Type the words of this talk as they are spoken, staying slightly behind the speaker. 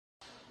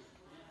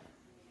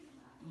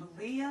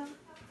Leah,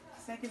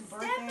 second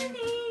birthday. Stephanie!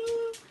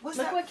 What's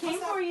Look up? what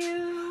came for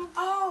you.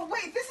 Oh,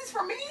 wait, this is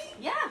for me?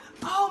 Yeah.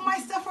 Oh, my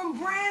stuff from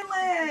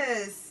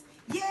Brandless.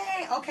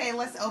 Yay. Okay,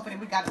 let's open it.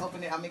 We got to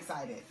open it. I'm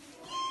excited.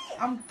 Yay.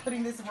 I'm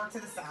putting this work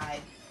to the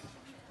side.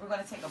 We're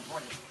going to take a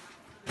break.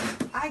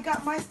 I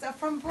got my stuff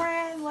from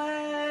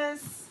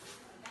Brandless.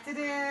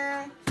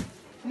 Ta-da.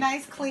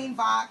 Nice, clean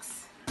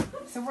box.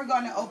 So we're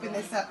going to open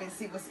this up and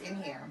see what's in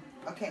here.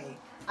 Okay,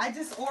 I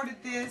just ordered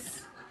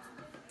this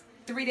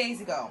 3 days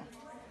ago.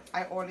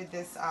 I ordered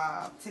this,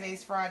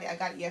 today's Friday. I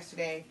got it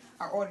yesterday.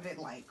 I ordered it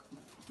like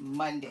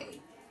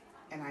Monday.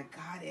 And I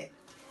got it.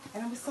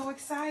 And I was so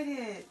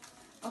excited.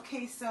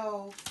 Okay,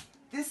 so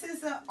this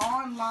is an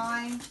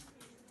online,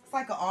 it's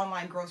like an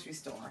online grocery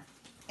store.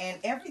 And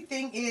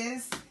everything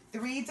is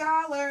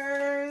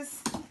 $3.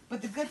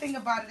 But the good thing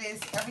about it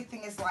is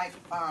everything is like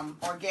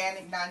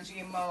organic,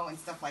 non-GMO and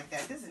stuff like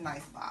that. This is a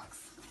nice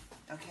box.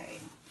 Okay.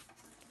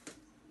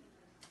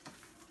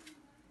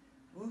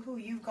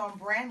 Woohoo, you've gone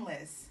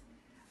Brandless.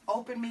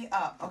 Open me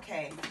up.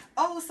 Okay.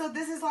 Oh, so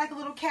this is like a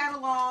little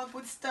catalog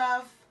with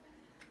stuff.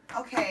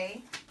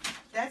 Okay.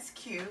 That's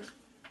cute.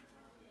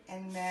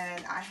 And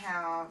then I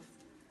have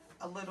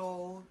a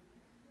little,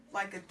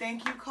 like a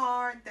thank you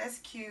card. That's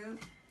cute.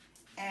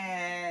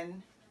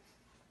 And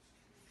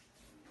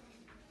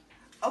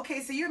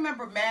okay, so you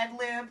remember Mad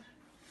Lib?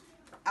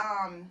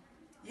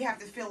 You have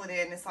to fill it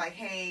in. It's like,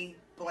 hey,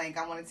 blank,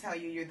 I want to tell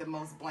you you're the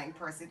most blank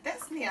person.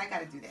 That's me. I got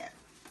to do that.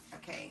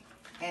 Okay.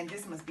 And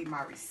this must be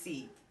my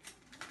receipt.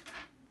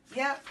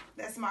 Yep,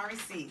 that's my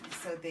receipt.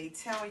 So they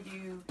tell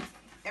you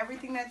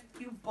everything that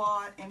you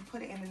bought and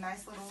put it in a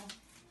nice little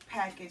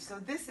package. So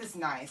this is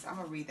nice. I'm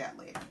going to read that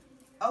later.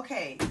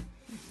 Okay.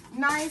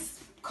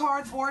 Nice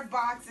cardboard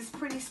box. It's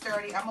pretty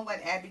sturdy. I'm going to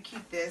let Abby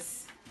keep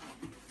this.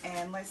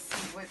 And let's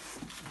see what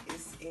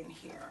is in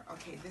here.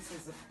 Okay, this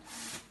is a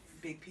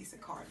big piece of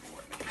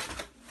cardboard.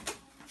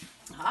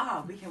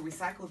 Ah, we can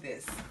recycle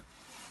this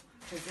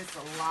because it's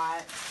a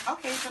lot.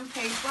 Okay, some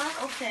paper.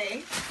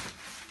 Okay.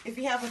 If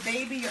you have a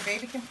baby, your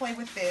baby can play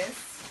with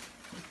this.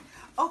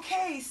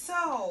 Okay,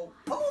 so,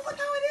 oh, look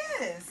how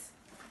it is.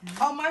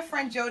 Oh, my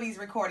friend Jody's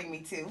recording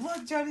me too.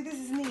 Look, Jody, this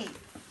is neat.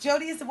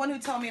 Jody is the one who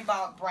told me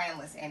about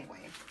Brandless anyway.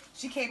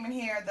 She came in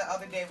here the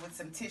other day with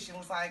some tissue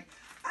and was like,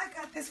 I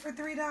got this for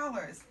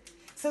 $3.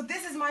 So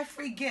this is my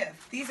free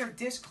gift. These are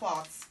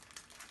dishcloths.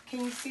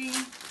 Can you see?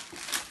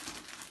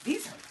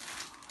 These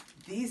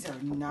are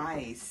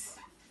nice.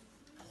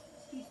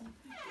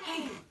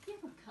 Hey, give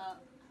a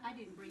cup. I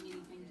didn't bring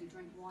anything to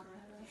drink water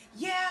out of.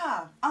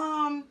 Yeah.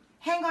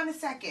 Hang on a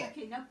second.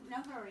 Okay, no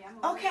hurry. I'm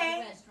going to Okay.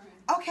 go to the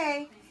restroom.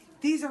 Okay.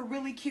 These are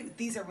really cute.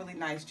 These are really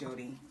nice,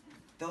 Jody.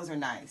 Those are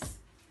nice.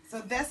 So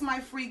that's my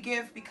free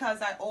gift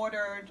because I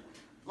ordered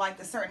like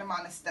a certain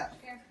amount of stuff.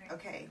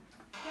 Okay.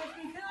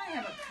 Stephanie, can I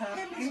have a cup?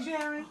 Hey, Miss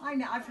Jerry. I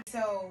know.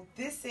 So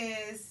this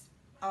is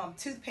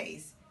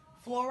toothpaste,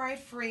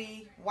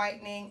 fluoride-free,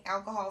 whitening,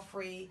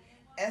 alcohol-free,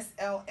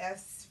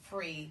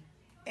 SLS-free,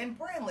 and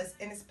Brandless,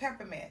 and it's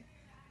peppermint.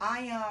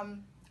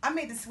 I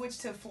made the switch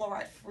to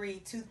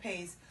fluoride-free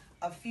toothpaste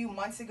a few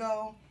months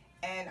ago,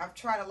 and I've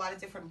tried a lot of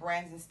different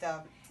brands and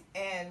stuff.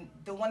 And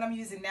the one I'm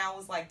using now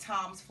is like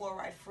Tom's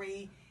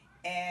fluoride-free,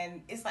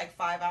 and it's like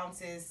 5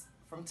 ounces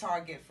from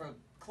Target for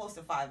close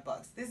to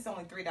 $5. This is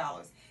only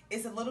 $3.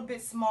 It's a little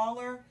bit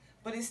smaller,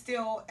 but it's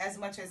still as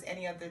much as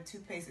any other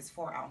toothpaste. Is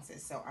 4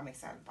 ounces, so I'm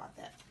excited about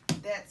that.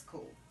 That's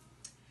cool.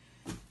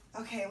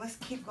 Okay, let's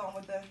keep going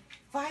with the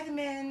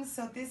vitamins.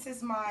 So this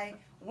is my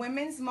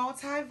women's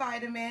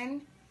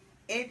multivitamin.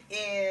 It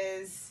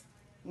is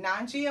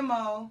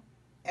non-GMO,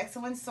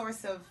 excellent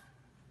source of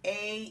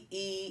A,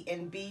 E,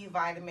 and B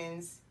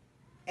vitamins,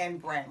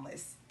 and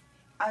Brandless.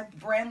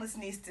 Brandless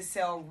needs to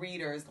sell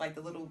readers, like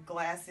the little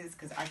glasses,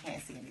 because I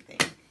can't see anything.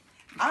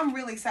 I'm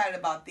really excited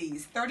about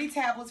these. 30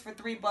 tablets for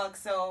 $3,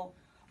 so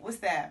what's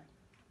that?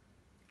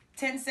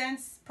 10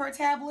 cents per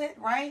tablet,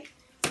 right?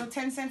 So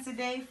 10 cents a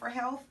day for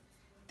health.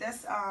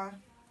 That's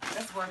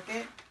worth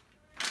it.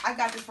 I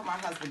got this for my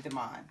husband,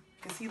 Damon,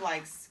 because he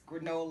likes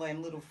granola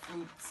and little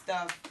fruit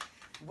stuff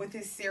with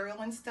his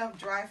cereal and stuff.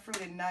 Dry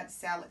fruit and nut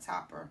salad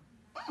topper.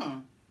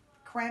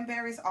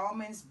 Cranberries,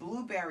 almonds,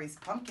 blueberries,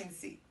 pumpkin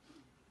seed.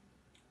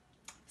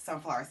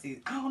 Sunflower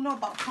seeds. I don't know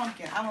about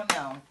pumpkin. I don't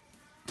know.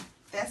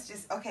 That's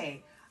just,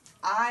 okay.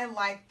 I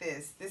like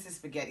this. This is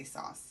spaghetti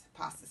sauce,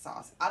 pasta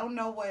sauce. I don't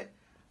know what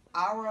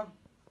arrabbiata.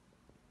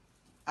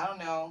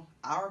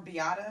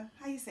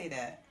 How you say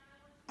that?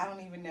 I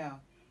don't even know.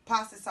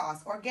 Pasta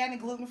sauce.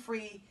 Organic,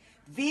 gluten-free,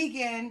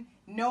 vegan,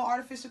 no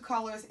artificial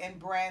colors, and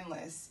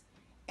Brandless.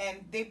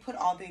 And they put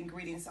all the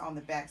ingredients on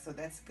the back, so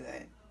that's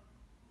good.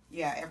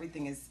 Yeah,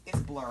 everything it's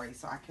blurry,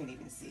 so I can't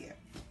even see it.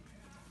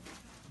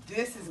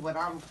 This is what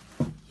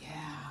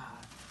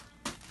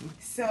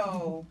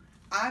So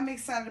I'm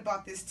excited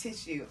about this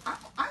tissue.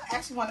 I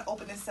actually want to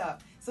open this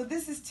up. So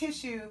this is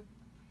tissue,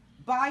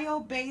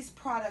 bio-based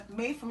product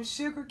made from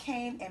sugar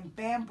cane and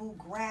bamboo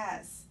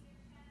grass.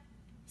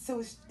 So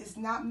it's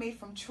not made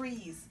from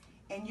trees,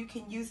 and you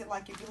can use it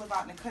like if you live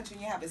out in the country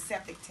and you have a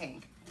septic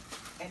tank.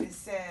 And it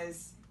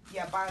says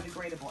Yeah,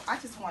 biodegradable.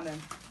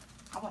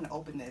 I want to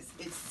open this.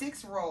 It's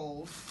 6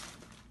 rolls.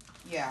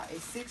 Yeah,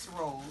 it's 6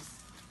 rolls.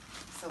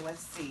 So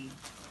let's see.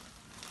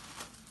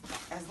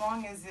 As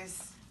long as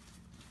this,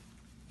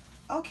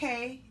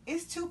 okay,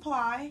 it's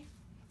 2-ply.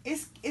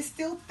 It's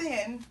still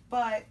thin,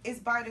 but it's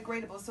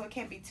biodegradable, so it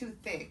can't be too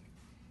thick.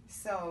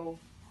 So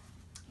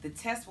the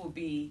test will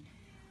be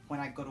when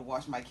I go to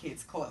wash my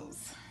kids'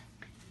 clothes.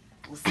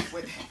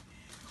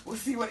 We'll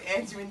see what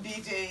Andrew and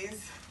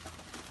DJ's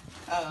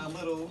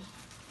little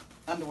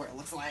underwear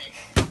looks like.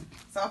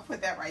 So I'll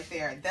put that right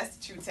there. That's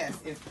the true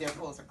test if their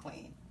clothes are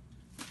clean.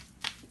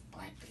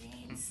 Black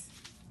beans.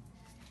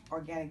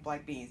 Organic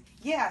black beans.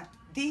 Yeah,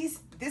 this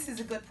is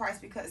a good price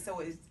because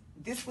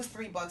this was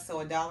 $3,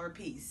 so $1 a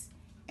piece.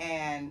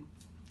 And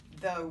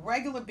the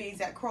regular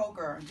beans at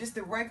Kroger, just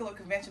the regular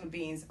conventional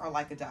beans, are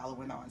like $1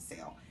 when they're on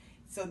sale.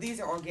 So these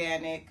are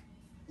organic,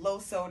 low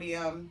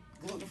sodium,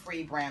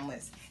 gluten-free,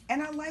 brandless.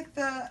 And I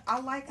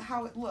like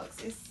how it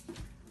looks.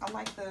 I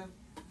like the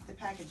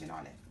packaging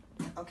on it.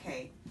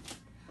 Okay.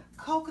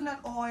 Coconut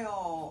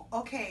oil.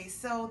 Okay,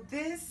 so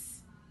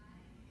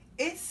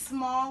it's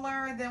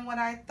smaller than what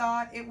I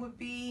thought it would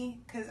be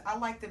because I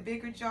like the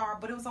bigger jar,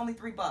 but it was only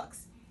 $3.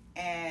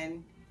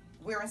 And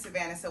we're in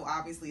Savannah, so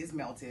obviously it's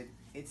melted.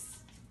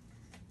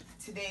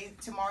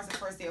 Tomorrow's the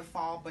first day of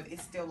fall, but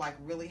it's still like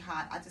really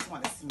hot. I just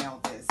want to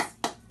smell this.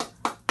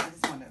 I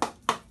just want to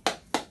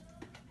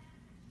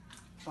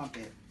bump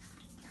it.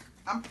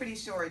 I'm pretty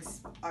sure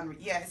it's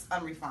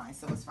unrefined,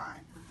 so it's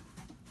fine.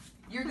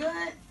 You're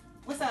good?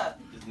 What's up?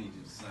 Just need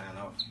you to sign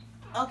off.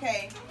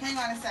 Okay, hang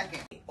on a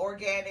second.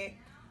 Organic,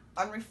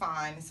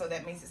 unrefined, so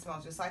that means it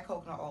smells just like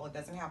coconut oil. It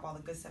doesn't have all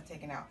the good stuff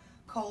taken out.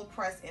 Cold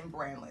pressed and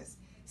brandless.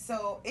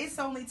 So it's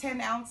only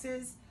 10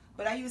 ounces,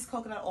 but I use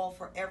coconut oil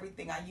for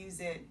everything. I use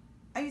it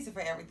for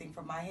everything,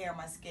 from my hair,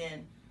 my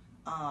skin,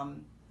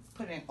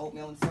 put it in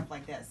oatmeal and stuff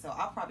like that. So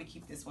I'll probably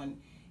keep this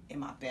one in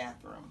my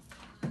bathroom.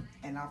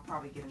 And I'll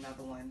probably get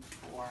another one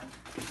for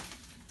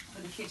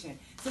the kitchen.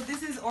 So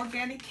this is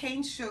organic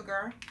cane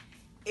sugar.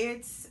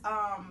 It's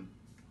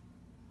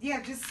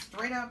just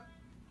straight up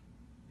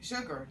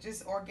sugar,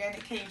 just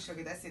organic cane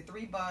sugar. That's it,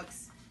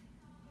 $3.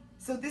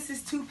 So this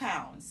is 2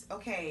 pounds.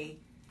 Okay.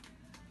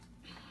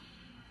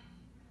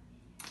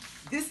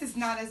 This is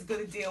not as good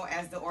a deal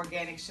as the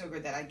organic sugar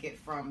that I get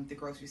from the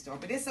grocery store,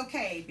 but it's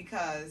okay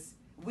because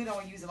we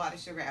don't use a lot of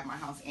sugar at my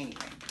house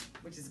anyway,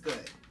 which is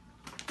good.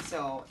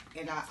 So,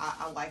 and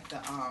I like the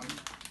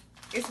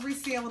it's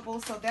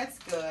resealable, so that's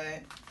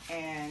good.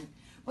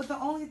 But the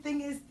only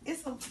thing is,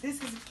 this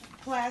is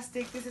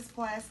plastic. This is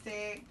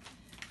plastic,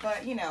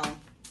 but you know,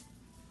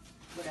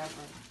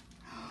 whatever.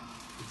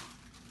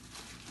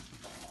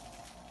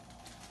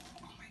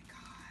 Oh my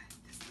God,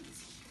 this thing is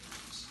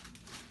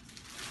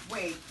huge.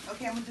 Wait,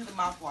 okay, I'm gonna do the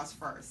mouthwash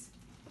first.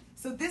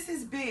 So this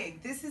is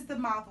big. This is the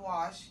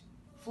mouthwash,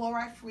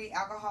 fluoride-free,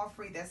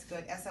 alcohol-free. That's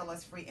good.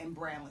 SLS-free and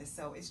brandless.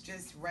 So it's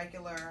just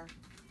regular,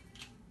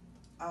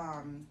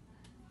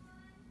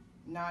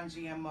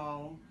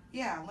 non-GMO.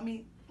 Yeah, let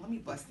me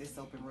bust this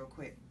open real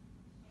quick.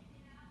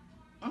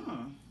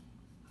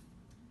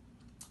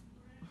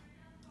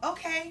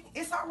 Okay,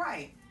 it's all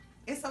right.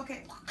 It's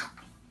okay.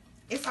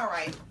 It's all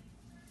right.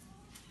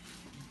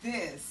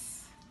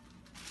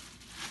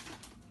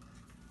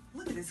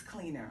 Look at this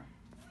cleaner.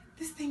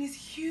 This thing is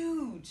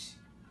huge.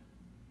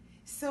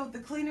 So the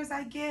cleaners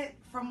I get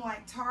from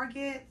like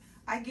Target,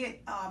 I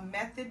get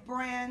Method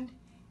brand,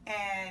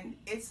 and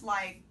it's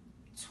like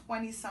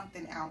 20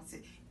 something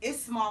ounces. It's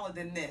smaller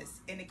than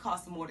this, and it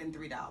costs more than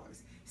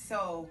 $3.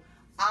 So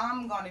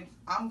I'm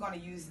gonna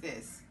use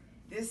this.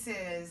 This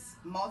is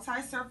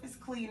multi-surface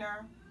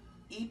cleaner,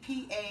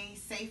 EPA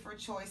Safer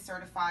Choice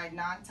certified,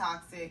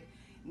 non-toxic,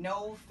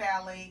 no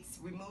phthalates,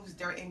 removes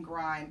dirt and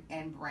grime,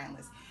 and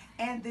brandless.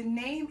 And the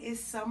name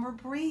is Summer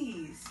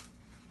Breeze.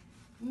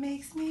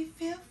 Makes me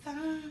feel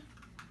fine.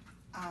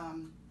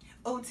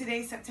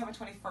 Today's September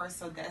 21st,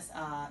 so that's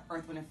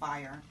Earth, Wind, and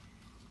Fire.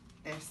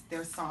 That's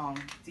their song.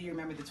 Do you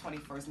remember the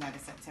 21st night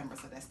of September?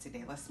 So that's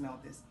today. Let's smell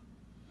this.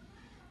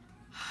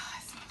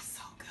 It smells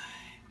so good.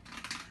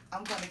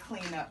 I'm going to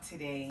clean up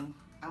today.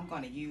 I'm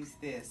going to use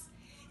this.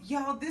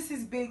 Y'all, this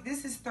is big.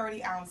 This is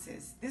 30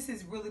 ounces. This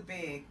is really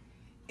big.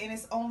 And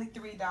it's only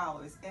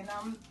 $3. And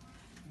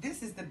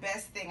this is the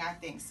best thing I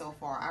think so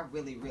far. I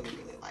really, really,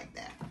 really like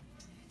that.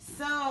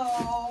 So,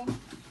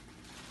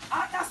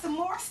 I got some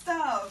more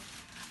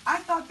stuff. I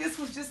thought this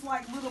was just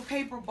like little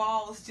paper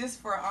balls just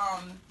for,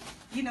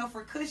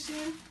 for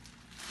cushion.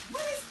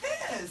 What is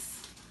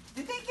this?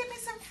 Did they give me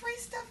some free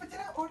stuff or did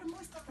I order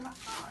more stuff than I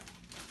thought?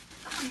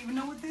 I don't even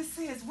know what this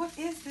is. What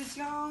is this,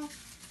 y'all?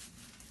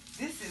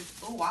 This is,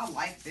 I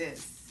like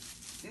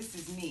this. This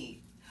is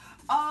neat.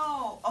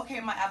 Oh,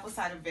 okay, my apple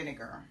cider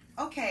vinegar.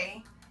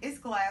 Okay, it's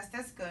glass,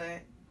 that's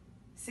good.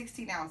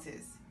 16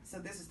 ounces. So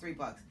this is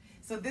 $3.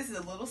 So this is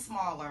a little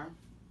smaller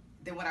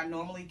than what I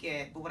normally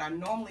get, but what I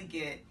normally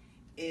get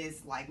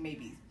is like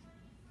maybe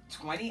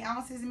 20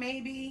 ounces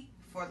maybe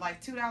for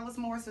like $2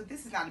 more. So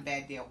this is not a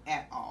bad deal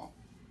at all.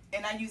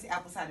 And I use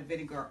apple cider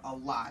vinegar a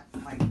lot,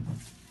 like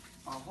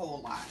a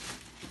whole lot.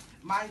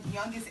 My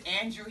youngest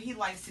Andrew, he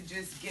likes to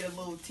just get a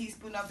little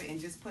teaspoon of it and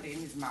just put it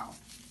in his mouth.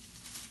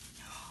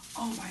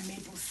 Oh, my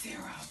maple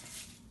syrup.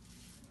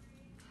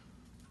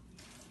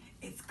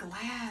 It's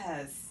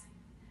glass.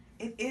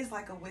 It is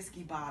like a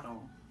whiskey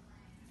bottle.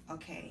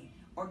 Okay.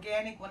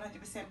 Organic,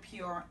 100%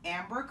 pure,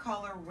 amber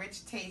color,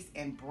 rich taste,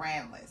 and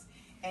brandless.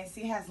 And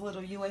see, it has a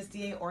little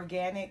USDA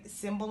organic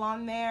symbol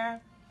on there.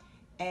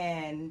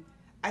 And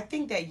I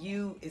think that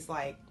U is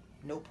like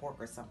no pork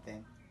or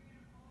something.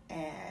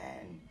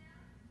 And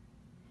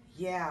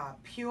yeah,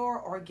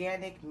 pure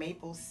organic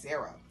maple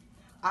syrup.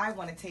 I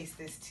want to taste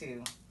this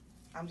too.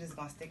 I'm just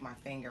going to stick my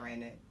finger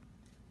in it.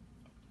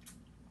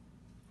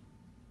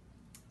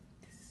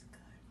 This is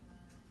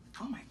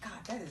good. Oh my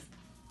God, that is...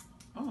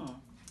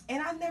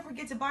 And I never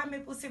get to buy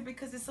maple syrup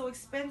because it's so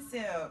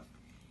expensive.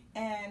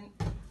 And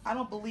I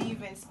don't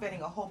believe in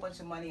spending a whole bunch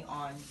of money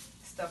on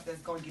stuff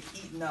that's going to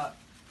get eaten up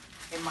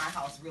in my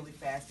house really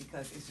fast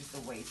because it's just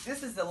a waste.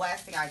 This is the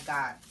last thing I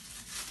got.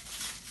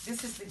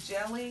 This is the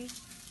jelly.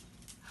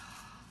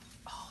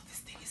 Oh, this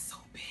thing is so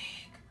big.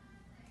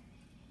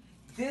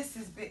 This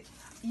is big.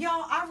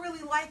 Y'all, I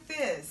really like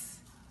this.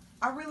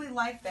 I really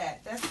like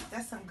that.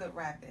 That's some good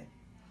wrapping.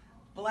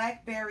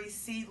 Blackberry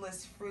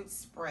seedless fruit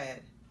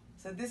spread.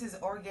 So this is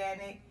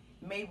organic,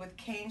 made with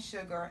cane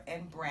sugar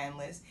and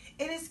brandless.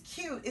 It is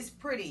cute. It's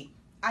pretty.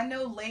 I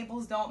know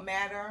labels don't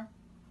matter,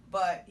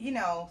 but you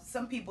know,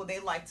 some people they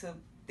like to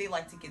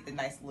get the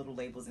nice little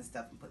labels and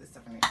stuff and put this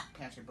stuff in their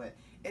pantry, but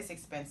it's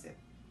expensive.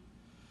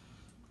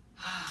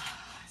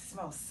 It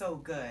smells so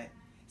good.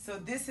 So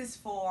this is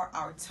for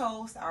our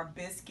toast, our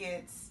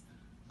biscuits,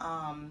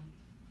 and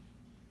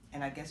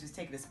I guess just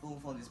take a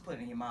spoonful and just put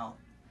it in your mouth.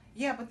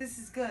 Yeah, but this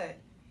is good.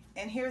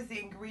 And here's the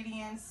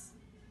ingredients.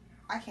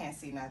 I can't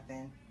see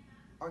nothing.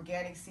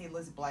 Organic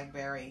seedless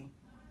blackberry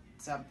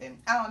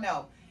something. I don't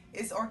know.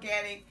 It's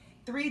organic.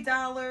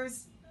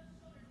 $3,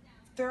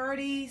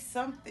 30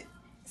 something,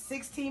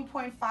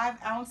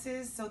 16.5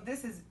 ounces. So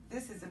this is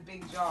a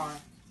big jar.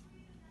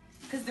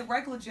 Because the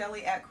regular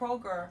jelly at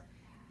Kroger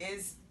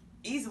is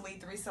easily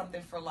 3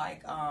 something for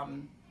like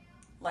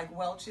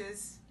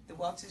Welch's. The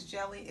Welch's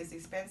jelly is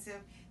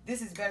expensive.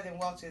 This is better than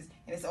Welch's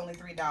and it's only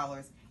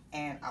 $3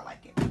 and I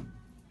like it.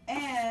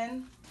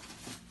 And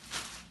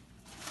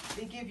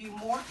they give you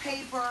more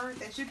paper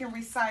that you can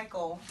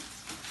recycle.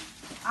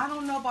 I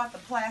don't know about the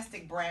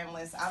plastic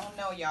Brandless. I don't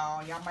know,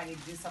 y'all. Y'all might need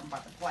to do something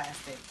about the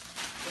plastic.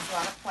 There's a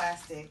lot of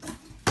plastic.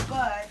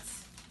 But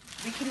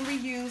we can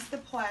reuse the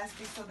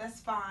plastic, so that's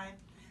fine.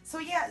 So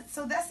yeah,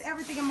 so that's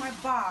everything in my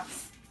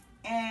box.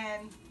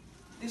 And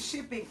the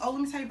shipping. Oh,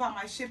 let me tell you about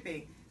my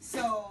shipping.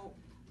 So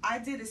I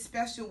did a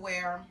special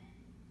where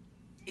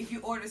if you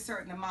order a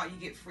certain amount, you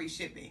get free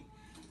shipping.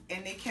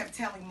 And they kept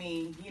telling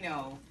me, you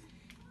know,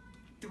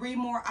 3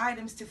 more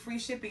items to free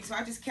shipping. So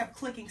I just kept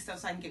clicking stuff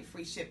so I can get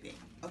free shipping.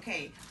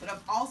 Okay, but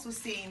I've also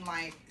seen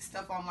like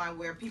stuff online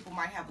where people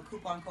might have a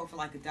coupon code for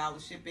like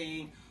 $1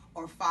 shipping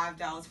or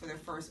 $5 for their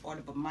first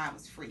order, but mine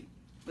was free.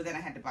 But then I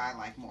had to buy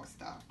like more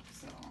stuff.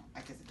 So I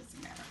guess it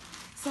doesn't matter.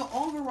 So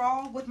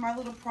overall with my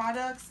little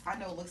products, I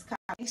know it looks kind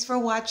of... Thanks for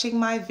watching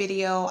my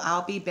video.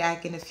 I'll be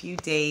back in a few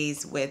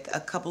days with a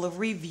couple of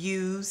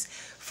reviews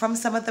from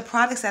some of the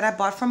products that I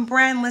bought from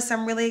Brandless.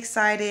 I'm really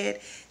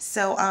excited.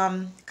 So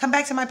come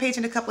back to my page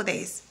in a couple of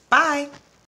days. Bye.